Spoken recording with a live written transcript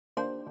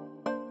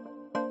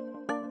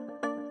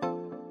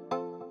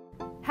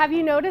Have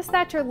you noticed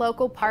that your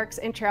local parks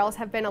and trails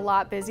have been a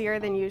lot busier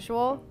than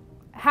usual?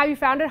 Have you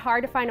found it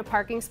hard to find a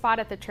parking spot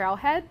at the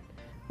trailhead?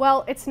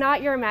 Well, it's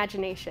not your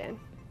imagination.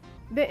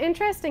 The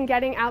interest in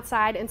getting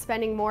outside and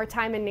spending more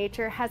time in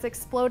nature has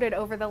exploded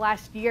over the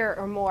last year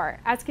or more,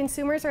 as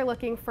consumers are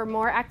looking for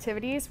more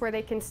activities where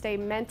they can stay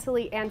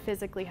mentally and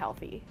physically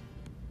healthy.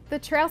 The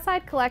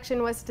Trailside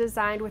Collection was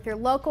designed with your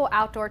local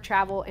outdoor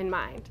travel in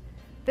mind.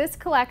 This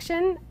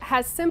collection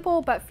has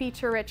simple but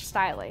feature-rich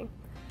styling,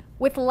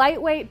 with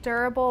lightweight,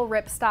 durable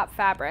ripstop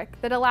fabric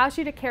that allows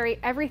you to carry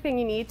everything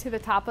you need to the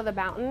top of the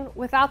mountain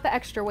without the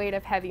extra weight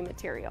of heavy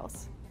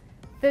materials.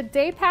 The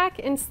Day Pack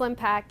and Slim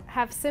Pack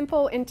have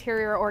simple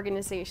interior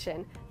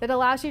organization that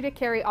allows you to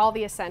carry all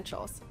the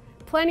essentials,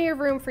 plenty of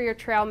room for your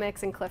trail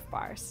mix and Cliff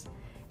Bars,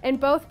 and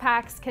both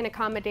packs can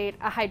accommodate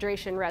a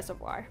hydration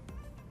reservoir.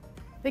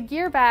 The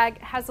Gear Bag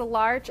has a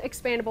large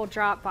expandable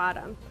drop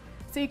bottom,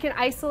 so you can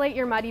isolate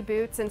your muddy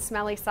boots and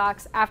smelly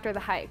socks after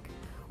the hike,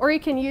 or you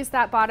can use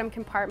that bottom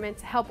compartment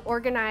to help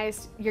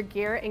organize your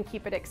gear and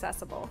keep it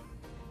accessible.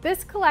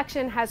 This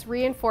collection has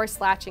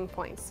reinforced latching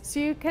points, so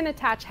you can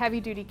attach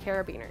heavy-duty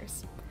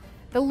carabiners.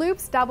 The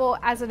loops double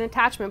as an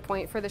attachment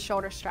point for the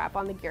shoulder strap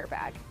on the Gear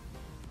Bag.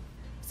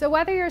 So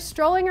whether you're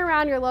strolling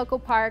around your local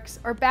parks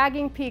or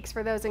bagging peaks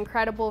for those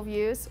incredible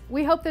views,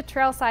 we hope the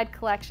Trailside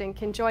Collection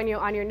can join you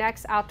on your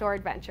next outdoor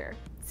adventure.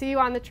 See you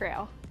on the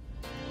trail.